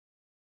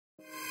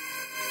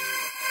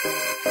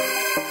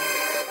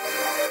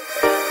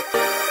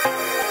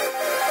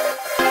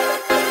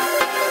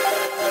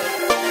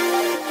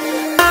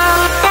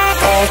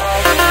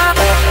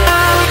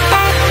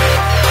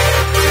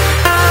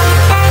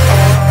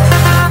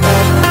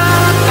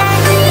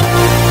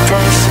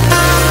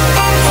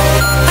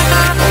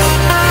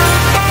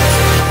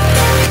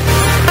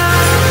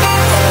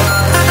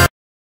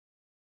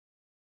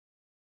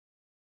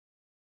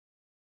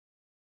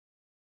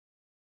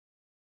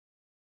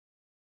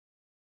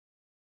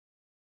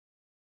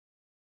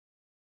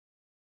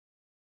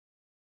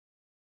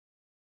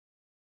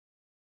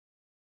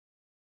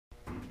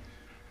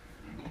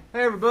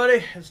Hey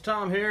everybody, it's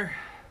Tom here.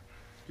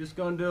 Just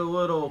going to do a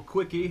little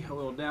quickie, a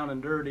little down and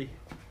dirty.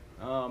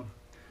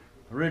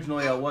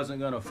 Originally I wasn't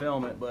going to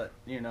film it, but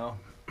you know,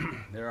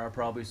 there are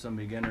probably some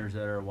beginners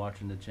that are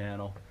watching the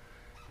channel.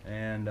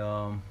 And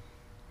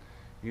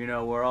you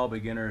know, we're all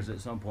beginners at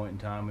some point in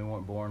time. We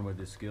weren't born with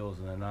the skills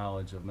and the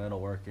knowledge of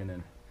metalworking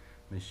and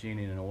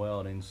machining and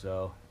welding.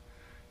 So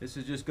this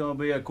is just going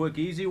to be a quick,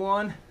 easy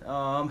one.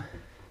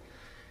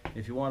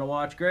 If you want to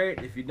watch, great.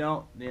 If you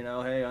don't, you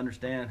know, hey,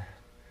 understand.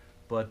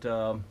 But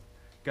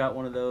got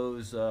one of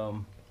those,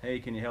 hey,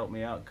 can you help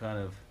me out kind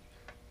of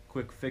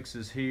quick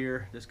fixes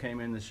here. This came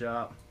in the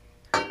shop.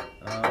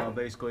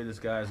 Basically, this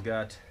guy's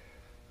got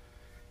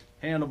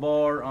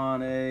handlebar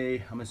on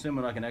a, I'm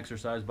assuming like an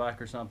exercise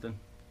bike or something,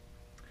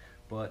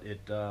 but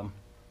it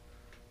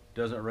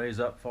doesn't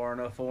raise up far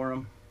enough for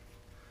him.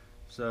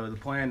 So the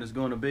plan is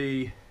going to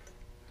be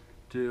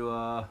to,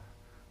 I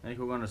think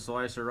we're going to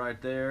slice her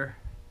right there,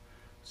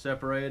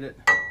 separate it.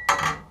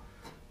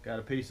 Got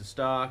a piece of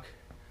stock.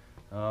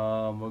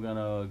 We're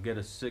gonna get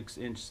a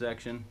 6-inch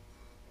section,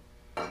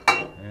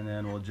 and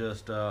then we'll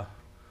just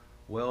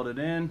weld it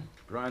in,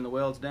 grind the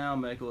welds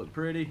down, make it look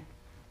pretty,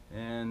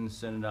 and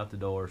send it out the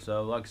door.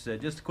 So like I said,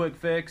 just a quick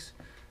fix.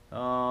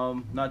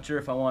 Not sure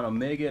if I want to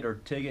MIG it or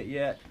TIG it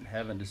yet.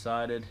 Haven't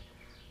decided.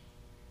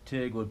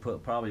 TIG would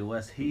put probably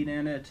less heat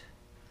in it,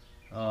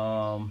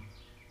 but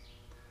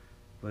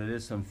it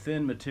is some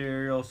thin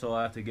material, so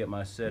I have to get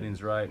my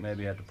settings right.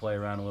 Maybe I have to play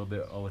around a little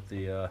bit with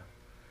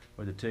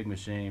the TIG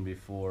machine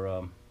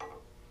before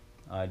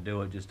I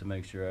do it, just to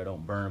make sure I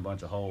don't burn a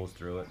bunch of holes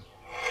through it.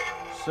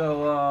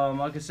 So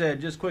like I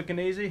said, just quick and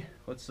easy.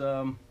 Let's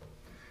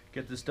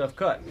get this stuff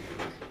cut.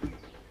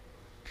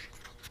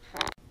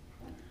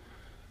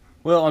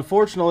 Well,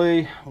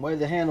 unfortunately, the way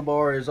the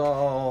handlebar is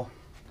all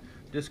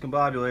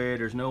discombobulated,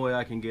 there's no way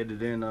I can get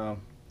it in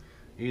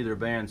either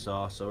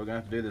bandsaw, so we're gonna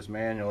have to do this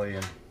manually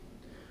and,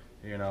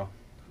 you know,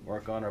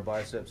 work on our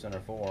biceps and our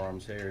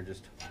forearms here.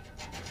 Just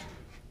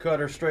cut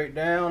her straight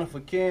down if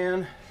we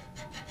can.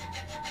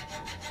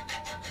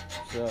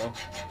 So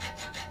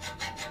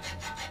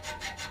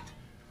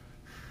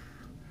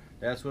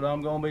that's what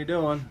I'm gonna be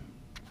doing.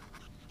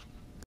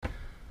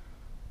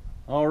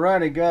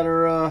 Alrighty, got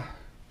her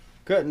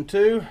cut in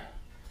two.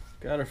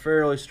 Got her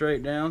fairly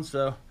straight down,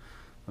 so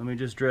let me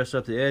just dress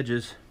up the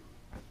edges.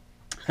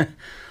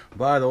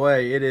 By the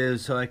way, it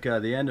is like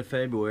the end of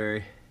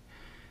February.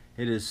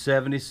 It is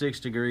 76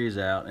 degrees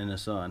out in the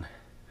sun.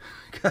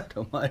 God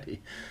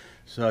almighty.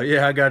 So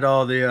yeah, I got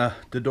all the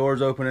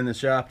doors open in the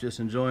shop, just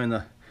enjoying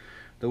the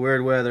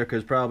weird weather,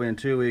 because probably in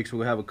 2 weeks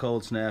we'll have a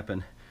cold snap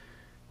and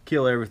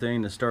kill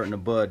everything that's starting to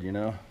bud, you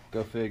know.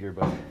 Go figure,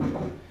 but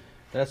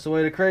that's the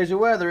way the crazy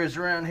weather is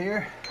around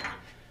here.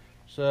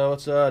 So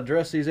let's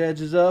dress these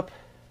edges up.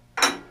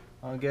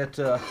 I'll get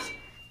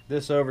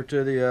this over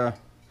to the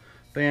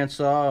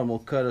bandsaw and we'll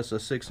cut us a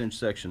 6-inch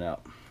section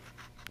out.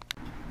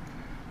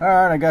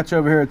 Alright, I got you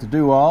over here at the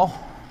do-all.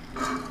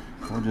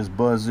 We'll just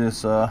buzz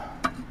this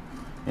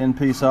end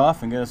piece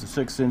off and get us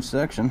a 6-inch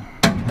section.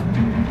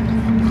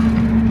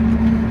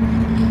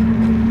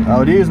 I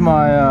would use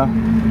my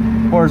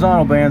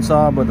horizontal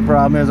bandsaw, but the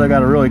problem is I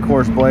got a really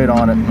coarse blade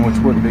on it, which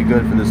wouldn't be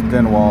good for this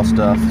thin wall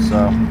stuff.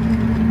 So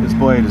this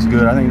blade is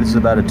good. I think this is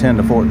about a 10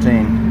 to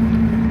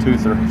 14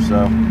 toother.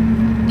 So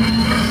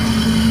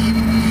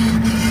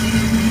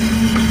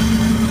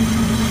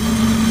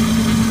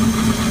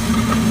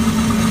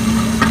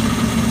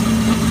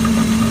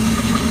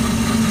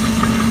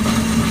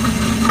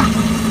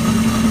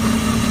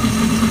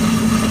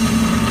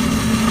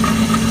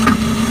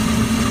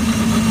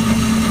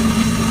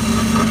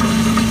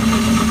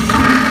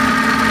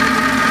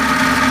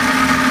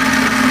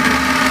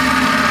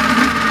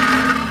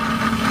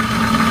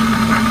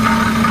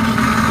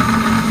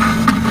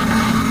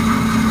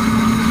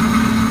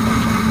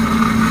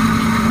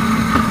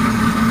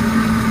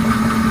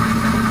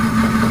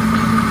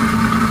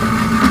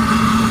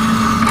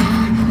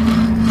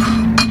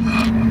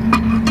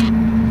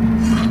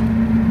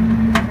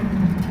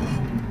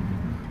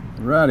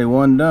alrighty,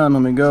 one done.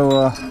 Let me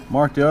go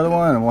mark the other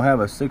one and we'll have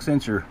a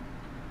 6-incher.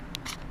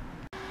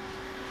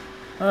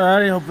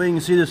 Alrighty, hopefully you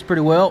can see this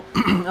pretty well.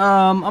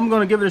 I'm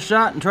going to give it a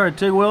shot and try to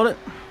TIG weld it.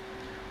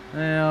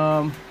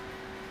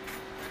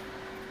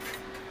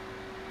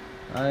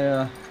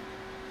 I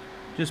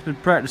just been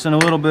practicing a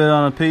little bit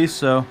on a piece,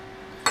 so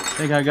I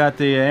think I got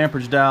the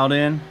amperage dialed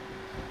in.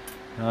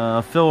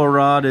 Filler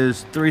rod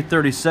is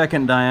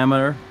 3/32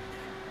 diameter.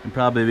 It'd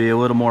probably be a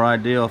little more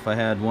ideal if I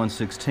had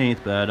 1/16,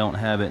 but I don't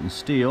have it in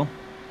steel.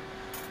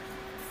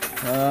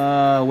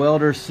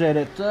 Welder set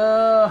at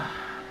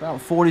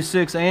about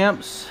 46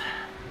 amps.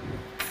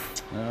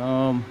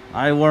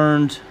 I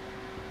learned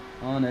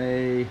on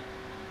a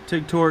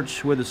TIG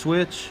torch with a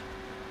switch.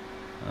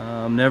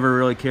 Never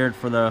really cared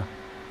for the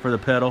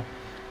pedal.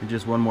 It's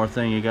just one more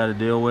thing you got to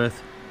deal with,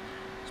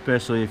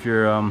 especially if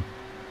you're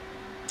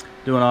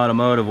doing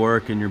automotive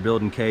work and you're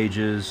building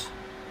cages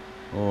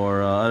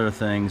or other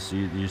things.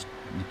 You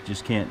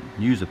just can't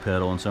use a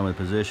pedal in some of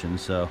the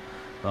positions. So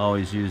I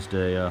always used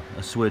a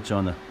switch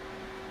on the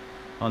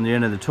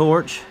end of the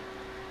torch.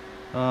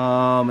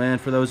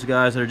 And for those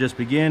guys that are just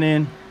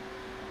beginning,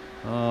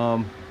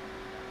 running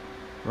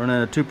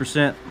a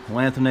 2%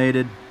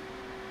 lanthanated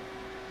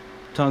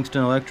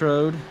tungsten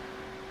electrode.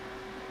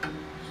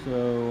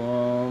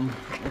 So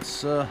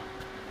let's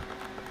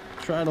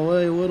try to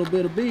lay a little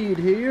bit of bead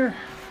here.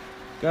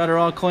 Got her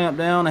all clamped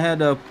down. I had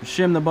to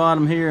shim the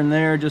bottom here and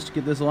there just to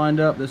get this lined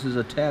up. This is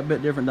a tad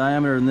bit different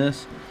diameter than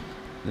this.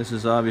 This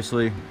is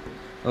obviously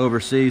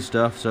overseas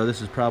stuff, so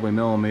this is probably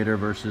millimeter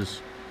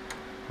versus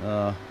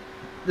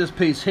this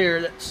piece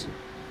here that's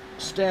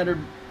standard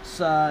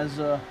size.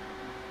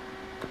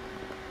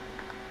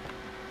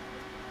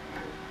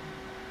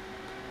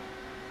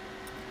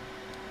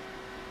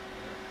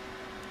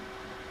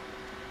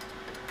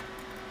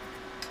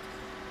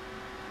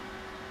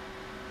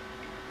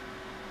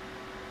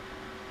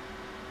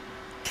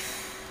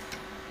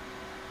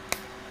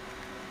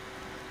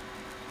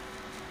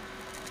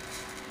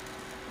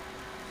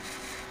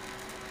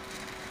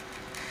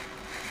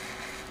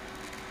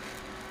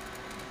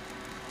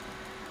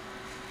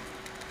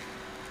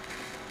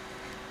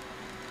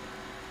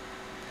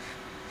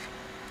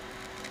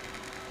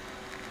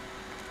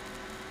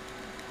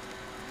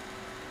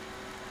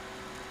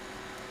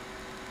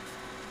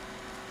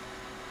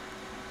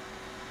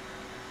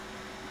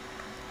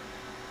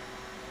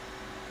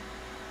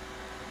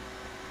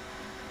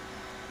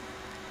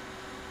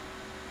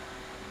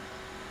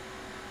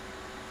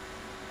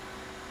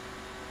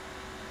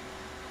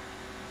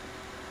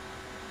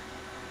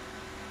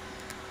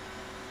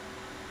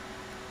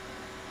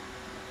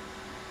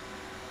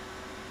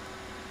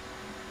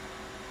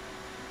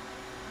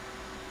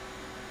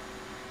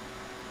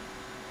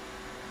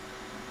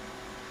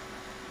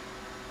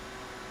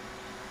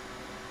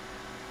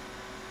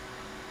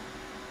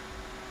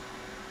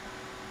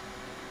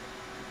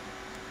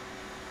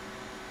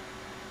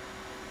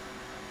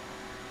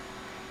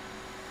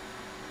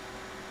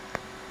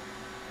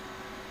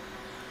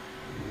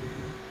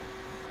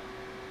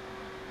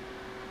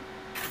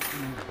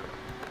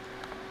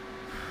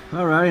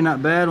 Alrighty,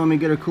 not bad. Let me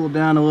get her cooled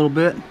down a little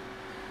bit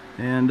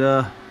and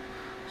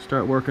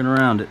start working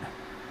around it.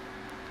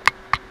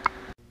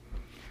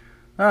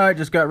 Alright,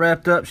 just got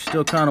wrapped up. She's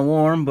still kind of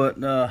warm, but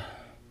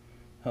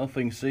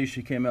hopefully you can see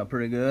she came out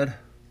pretty good.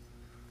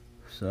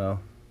 So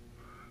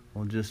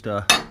we'll just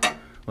let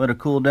her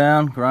cool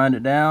down, grind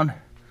it down,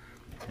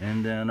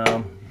 and then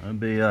it'll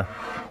be a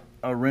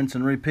rinse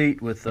and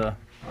repeat with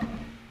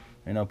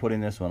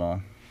putting this one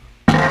on.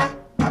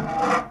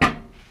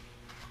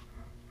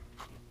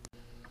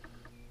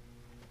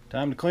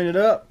 Time to clean it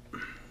up.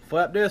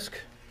 Flap disc.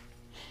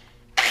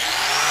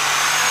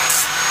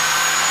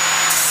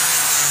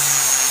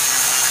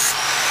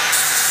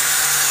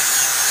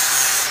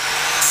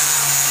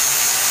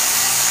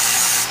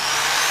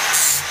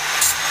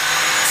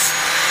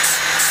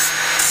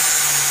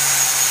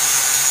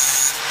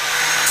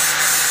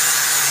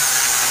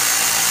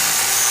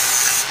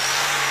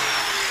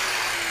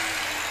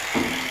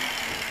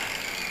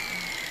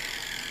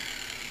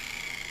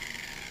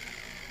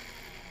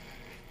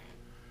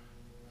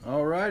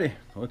 Alrighty,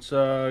 let's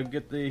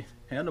get the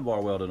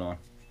handlebar welded on.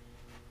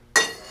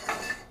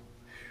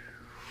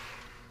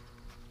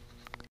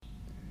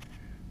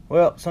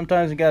 Well,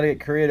 sometimes you got to get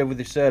creative with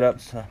your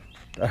setups.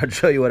 I'll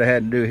show you what I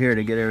had to do here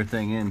to get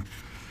everything in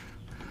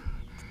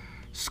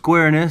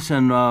squareness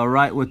and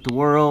right with the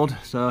world.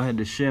 So I had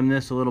to shim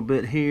this a little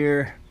bit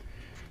here,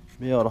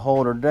 be able to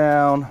hold her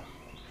down.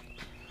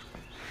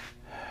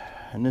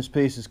 And this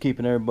piece is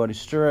keeping everybody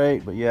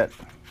straight, but yet,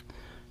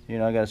 I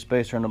got a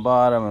spacer in the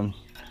bottom and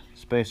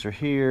spacer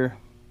here,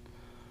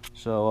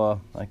 so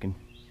I can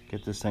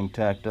get this thing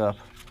tacked up.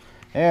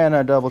 And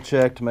I double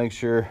check to make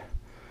sure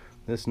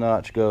this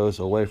notch goes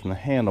away from the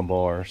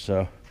handlebar,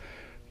 so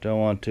don't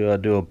want to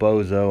do a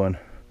bozo and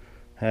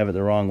have it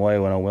the wrong way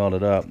when I weld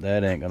it up.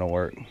 That ain't gonna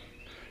work.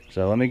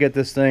 So let me get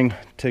this thing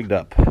tigged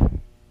up.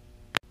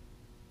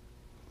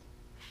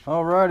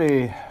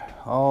 Alrighty,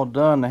 all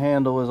done. The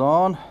handle is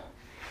on,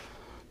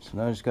 so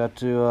now I just got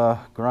to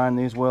grind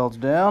these welds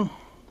down.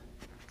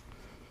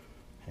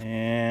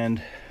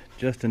 And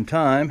just in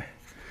time,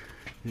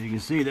 you can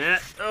see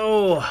that.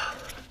 Oh,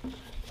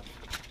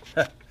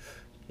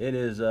 it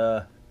is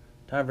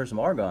time for some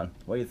argon.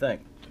 What do you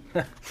think?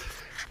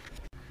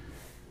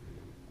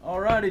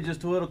 Alrighty,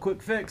 just a little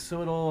quick fix,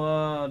 so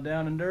it'll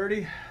down and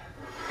dirty.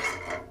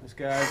 This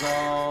guy's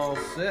all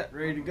set,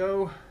 ready to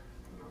go.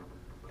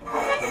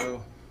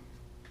 So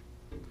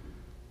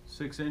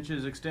 6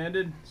 inches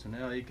extended, so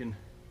now he can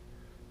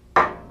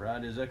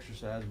ride his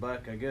exercise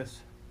bike, I guess,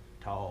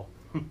 tall.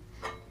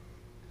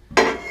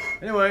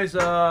 Anyways,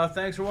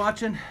 thanks for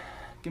watching.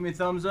 Give me a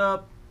thumbs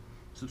up,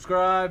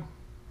 subscribe,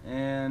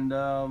 and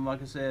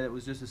like I said, it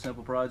was just a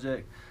simple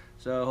project,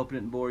 so I hope it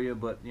didn't bore you,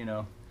 but you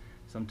know,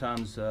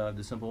 sometimes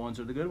the simple ones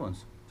are the good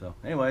ones. So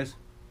anyways,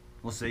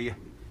 we'll see you.